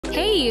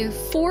Hey,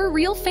 for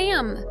real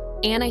fam!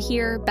 Anna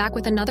here, back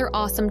with another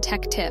awesome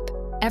tech tip.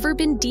 Ever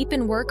been deep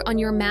in work on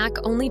your Mac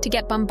only to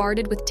get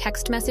bombarded with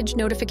text message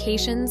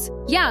notifications?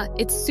 Yeah,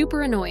 it's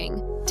super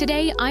annoying.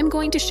 Today, I'm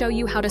going to show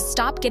you how to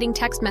stop getting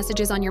text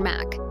messages on your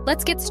Mac.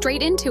 Let's get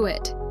straight into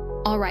it.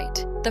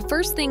 Alright, the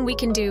first thing we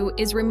can do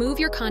is remove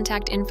your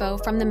contact info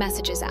from the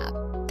Messages app.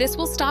 This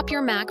will stop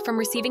your Mac from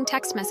receiving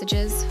text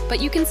messages,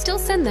 but you can still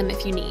send them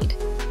if you need.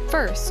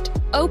 First,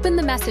 open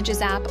the Messages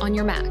app on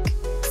your Mac.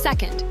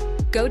 Second,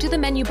 go to the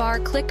menu bar,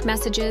 click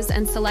Messages,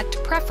 and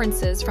select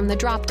Preferences from the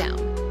drop-down.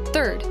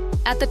 Third,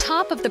 at the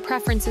top of the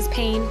Preferences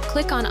pane,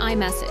 click on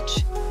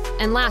iMessage.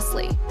 And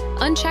lastly,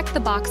 uncheck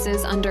the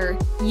boxes under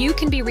You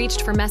can be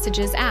reached for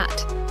messages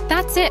at.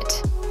 That's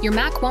it! Your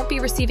Mac won't be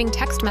receiving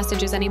text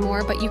messages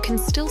anymore, but you can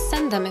still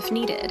send them if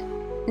needed.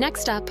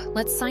 Next up,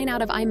 let's sign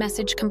out of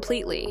iMessage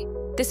completely.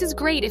 This is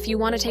great if you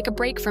want to take a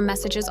break from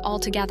messages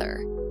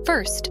altogether.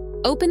 First,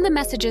 open the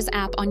Messages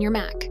app on your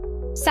Mac.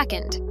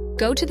 Second,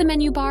 go to the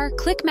menu bar,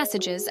 click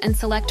Messages, and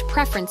select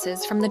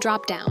Preferences from the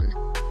drop-down.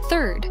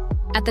 Third,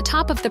 at the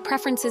top of the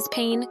Preferences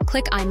pane,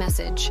 click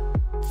iMessage.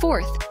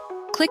 Fourth,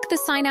 click the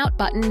Sign Out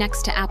button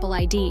next to Apple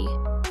ID.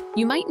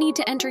 You might need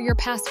to enter your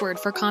password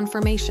for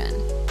confirmation.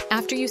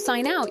 After you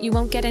sign out, you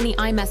won't get any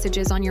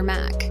iMessages on your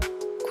Mac.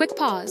 Quick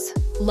pause.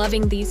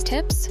 Loving these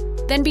tips?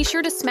 Then be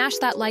sure to smash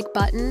that like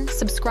button,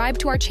 subscribe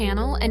to our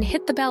channel, and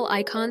hit the bell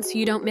icon so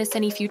you don't miss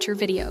any future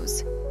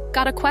videos.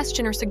 Got a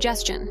question or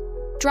suggestion?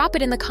 Drop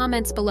it in the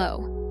comments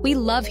below. We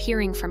love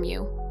hearing from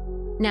you.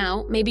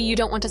 Now, maybe you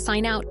don't want to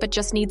sign out but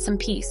just need some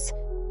peace.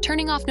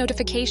 Turning off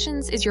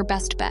notifications is your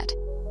best bet.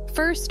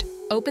 First,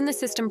 open the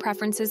System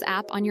Preferences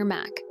app on your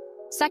Mac.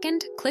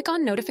 Second, click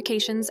on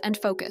Notifications and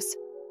Focus.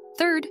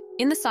 Third,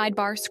 in the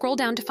sidebar, scroll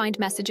down to find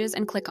Messages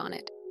and click on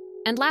it.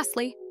 And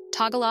lastly,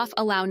 toggle off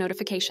Allow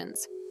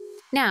Notifications.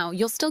 Now,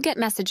 you'll still get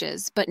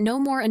messages, but no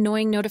more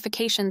annoying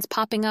notifications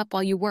popping up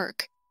while you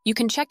work. You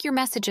can check your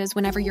messages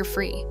whenever you're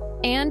free.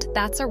 And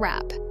that's a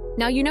wrap.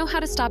 Now you know how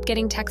to stop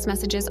getting text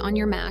messages on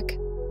your Mac.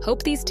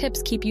 Hope these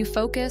tips keep you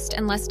focused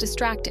and less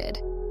distracted.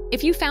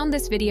 If you found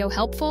this video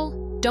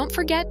helpful, don't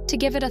forget to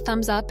give it a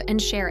thumbs up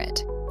and share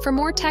it. For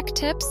more tech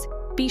tips,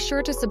 be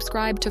sure to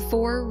subscribe to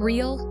For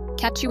Real.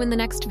 Catch you in the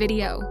next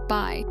video.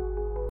 Bye.